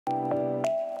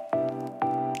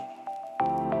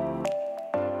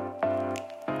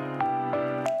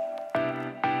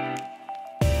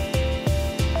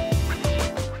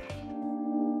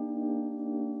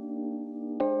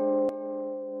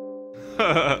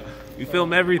We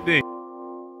film everything.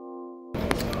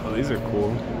 Oh, these are cool.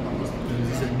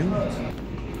 These are new ones.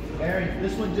 Aaron,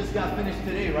 this one just got finished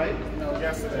today, right? No,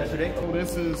 yesterday. Yesterday? So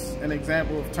this is an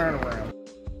example of turnaround.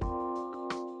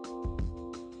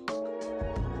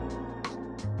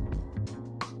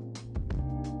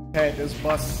 Had this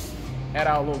bus at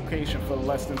our location for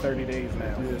less than 30 days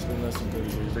now. Yeah, it's been less than 30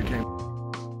 days. They came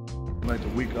like the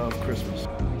week of Christmas.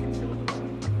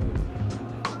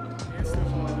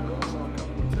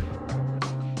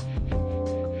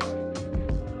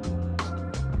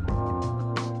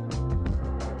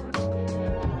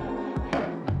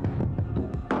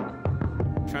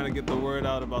 Trying to get the word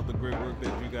out about the great work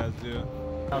that you guys do.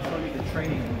 I'll show you the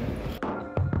training.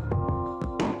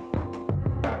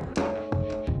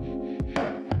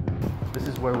 This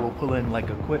is where we'll pull in like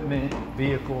equipment,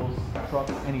 vehicles,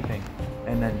 trucks, anything.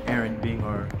 And then Aaron, being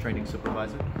our training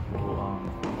supervisor, will,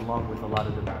 along with a lot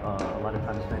of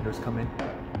times vendors come in.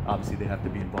 Obviously, they have to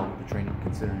be involved with the training,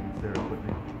 considering it's their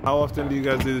equipment. How often do you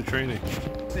guys do the training?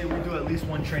 Say we do at least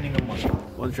one training a month.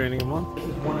 One training a month? This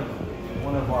is one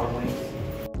of our wings.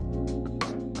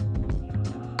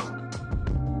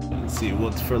 Let's see,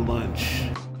 what's for lunch?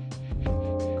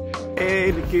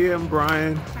 Hey, Nakia, I'm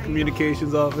Brian,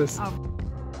 Communications Office.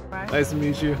 Right. Nice to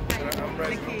meet you.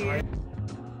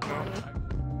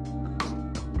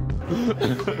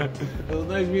 It was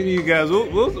nice meeting you guys.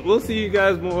 We'll see you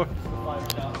guys more.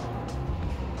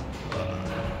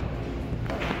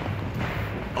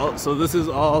 Oh, so this is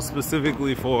all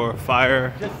specifically for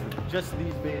fire? Just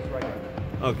these bays right here.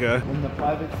 Okay. In the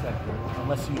private sector,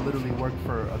 unless you literally work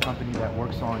for a company that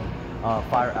works on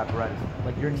fire apparatus,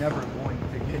 like you're never going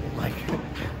to get like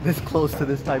this close to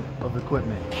this type of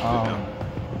equipment.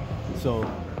 So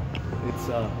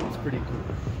it's pretty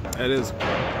cool. It is.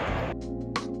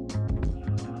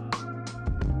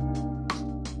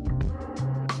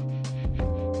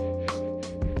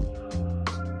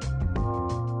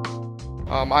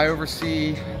 I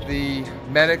oversee the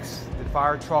medics, the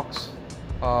fire trucks,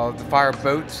 the fire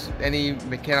boats, any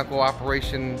mechanical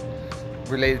operation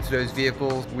related to those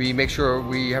vehicles. We make sure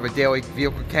we have a daily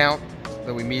vehicle count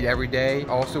that we meet every day. I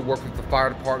also work with the fire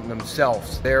department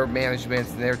themselves, their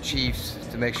managements and their chiefs,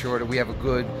 to make sure that we have a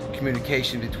good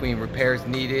communication between repairs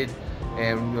needed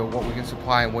and what we can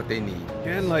supply and what they need.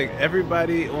 And like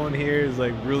everybody on here is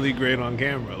like really great on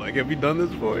camera. Like, have you done this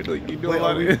before? Like, you do a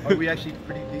lot of. Are we actually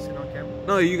pretty decent on camera?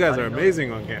 No, you guys are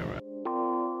amazing on camera.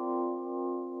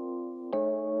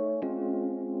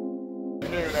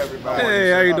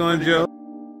 Hey, how you doing, Joe?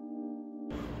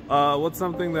 What's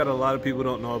something that a lot of people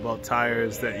don't know about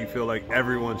tires that you feel like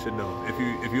everyone should know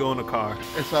if you own a car?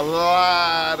 It's a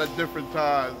lot of different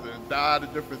tires and a lot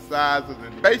of different sizes,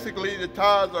 and basically the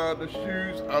tires are the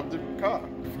shoes of the car.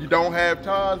 If you don't have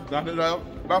tires, nothing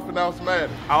else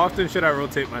matters. How often should I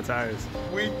rotate my tires?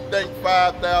 We think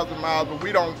 5,000 miles, but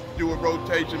we don't do a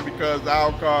rotation because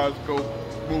our cars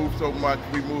move so much.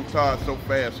 We move tires so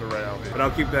fast around here. But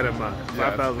I'll keep that in mind.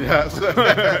 5,000 yes.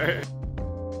 miles.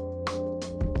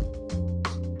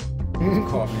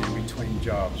 Caught me in between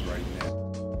jobs right now.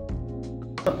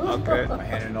 Okay. I'm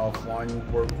handing off one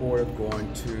work order,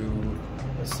 going to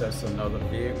assess another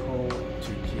vehicle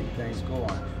to keep things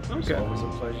going. Okay. It's always a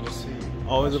pleasure to see you.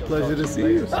 Always a pleasure to see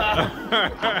you.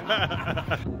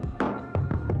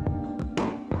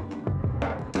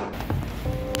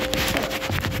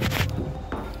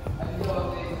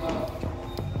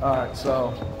 All right,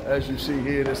 so as you see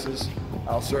here, this is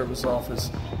our service office.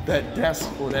 That desk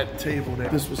or that table,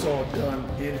 this was all done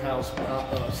in-house by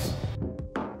us.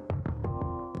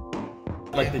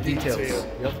 Like the details.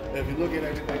 Yep. If you look at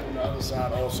everything on the other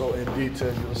side, also in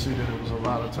detail, you'll see that there was a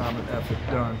lot of time and effort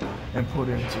done and put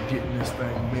into getting this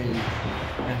thing made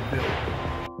and built.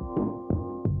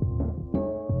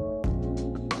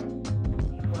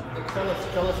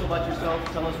 Tell us about yourself.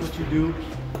 Tell us what you do.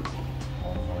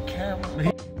 On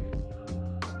camera.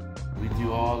 We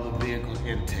do all the vehicle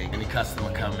intake. Any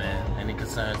customer come in, any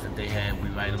concerns that they have, we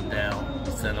write them down,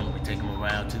 we send them, we take them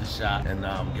around to the shop and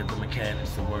get the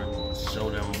mechanics to work, show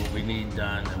them what we need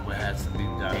done and what has to be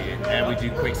done. And we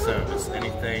do quick service,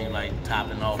 anything like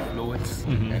topping off fluids,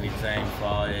 anything as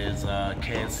far as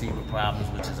can-seaver problems,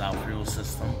 which is our fuel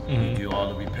system. We do all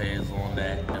the repairs on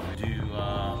that. And we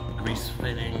do grease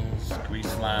fittings,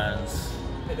 grease lines,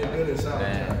 And they're good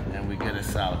at and we get a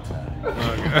solid time.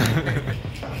 Okay.